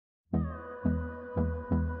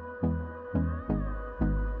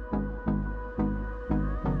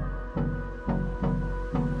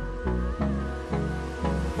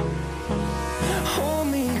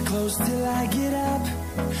close till I get up.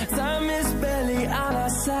 Time is barely on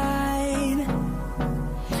our side.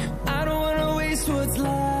 I don't wanna waste what's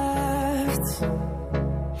left.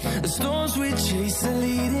 The storms we chase are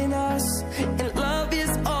leading us, and love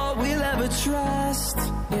is all we'll ever trust.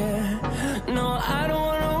 Yeah, no, I don't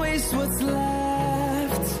wanna waste what's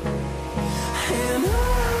left. And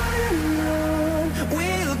on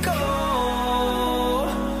we'll go,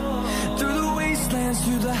 through the wastelands,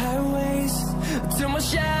 through the highways, till my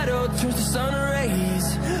shadow turns to sun rays.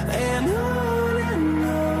 And on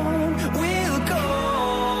we'll go,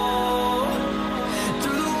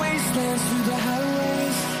 through the wastelands, through the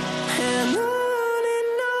highways, and on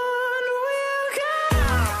we'll go.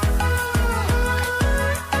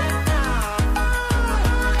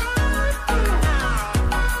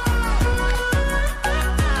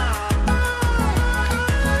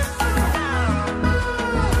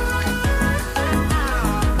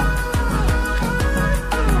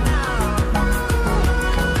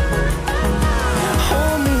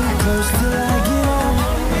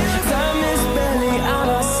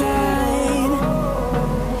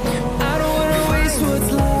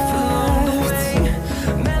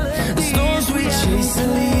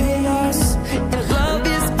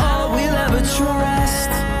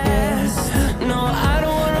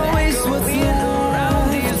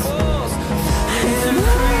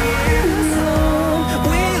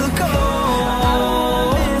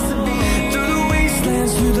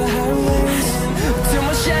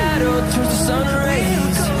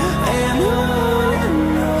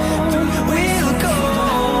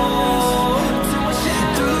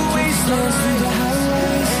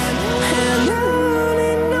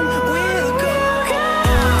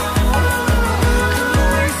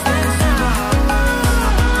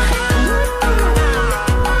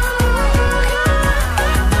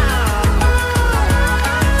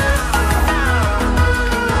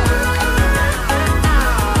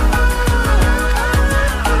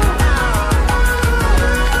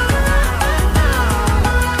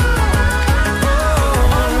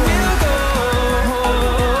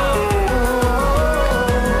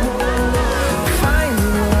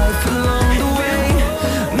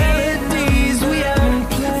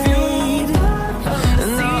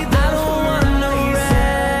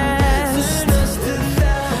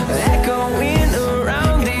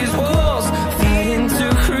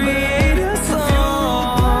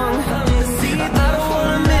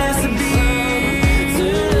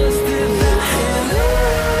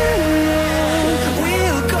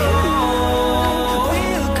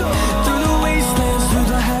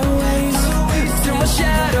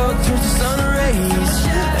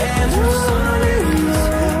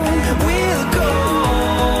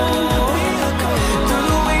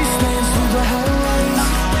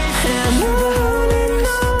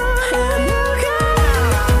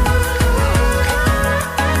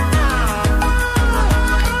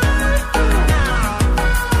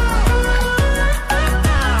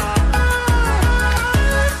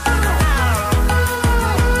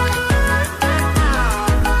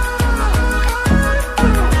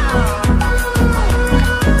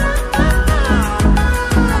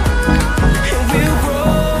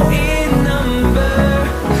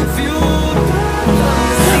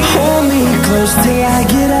 Till I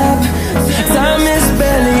get up, time is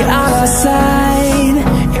barely on our side.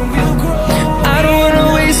 I don't wanna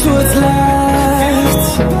waste what's left.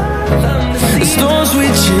 The storms we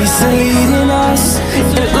chase are leading us,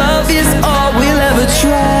 and love is all we'll ever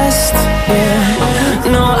trust. Yeah,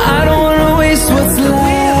 no, I don't wanna waste what's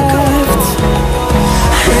left.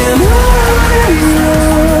 And on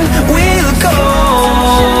we'll go,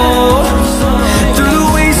 through the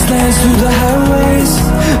wastelands, through the highways,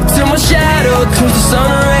 till my shadow turns to sun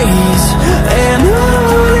rays. And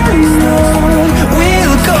on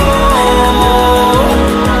we'll go,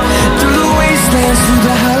 through the wastelands, through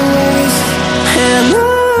the highways, and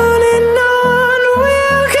on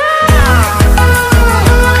we'll go.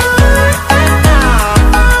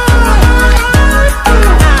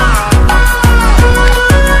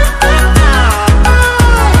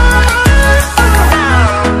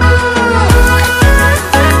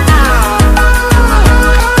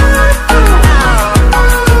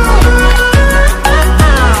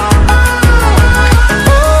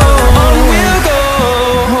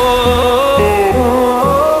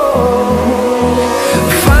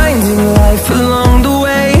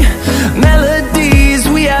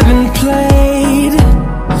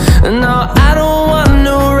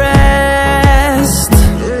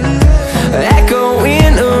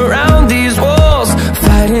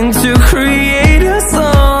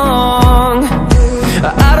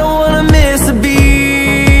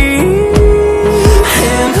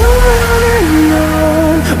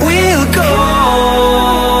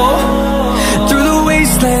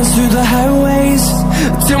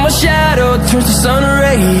 turns to sun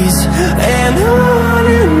rays, and